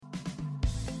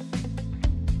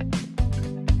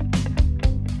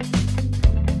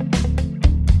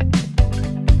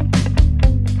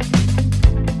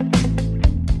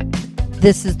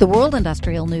This is the World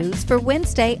Industrial News for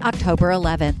Wednesday, October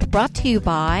 11th, brought to you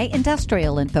by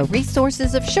Industrial Info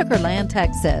Resources of Sugar Land,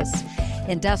 Texas.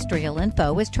 Industrial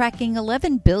Info is tracking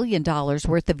 $11 billion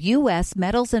worth of U.S.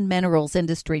 metals and minerals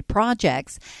industry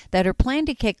projects that are planned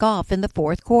to kick off in the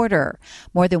fourth quarter.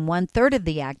 More than one-third of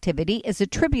the activity is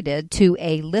attributed to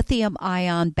a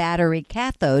lithium-ion battery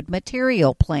cathode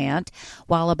material plant,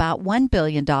 while about $1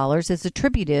 billion is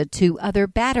attributed to other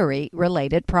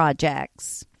battery-related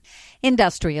projects.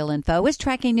 Industrial Info is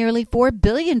tracking nearly $4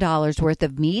 billion worth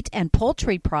of meat and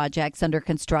poultry projects under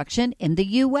construction in the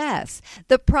U.S.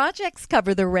 The projects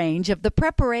cover the range of the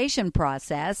preparation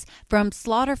process, from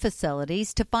slaughter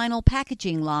facilities to final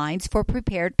packaging lines for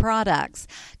prepared products.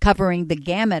 Covering the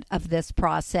gamut of this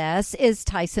process is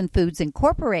Tyson Foods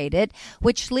Incorporated,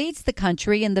 which leads the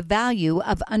country in the value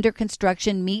of under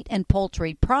construction meat and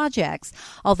poultry projects,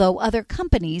 although other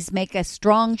companies make a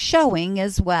strong showing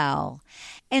as well.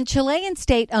 And Chilean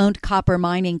state-owned copper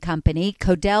mining company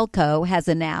Codelco has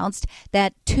announced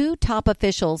that 2 top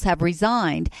officials have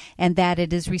resigned and that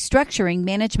it is restructuring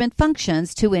management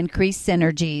functions to increase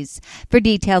synergies. For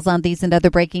details on these and other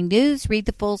breaking news, read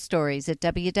the full stories at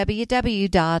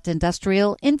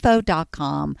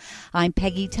www.industrialinfo.com. I'm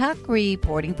Peggy Tuck,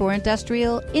 reporting for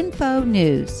Industrial Info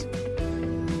News.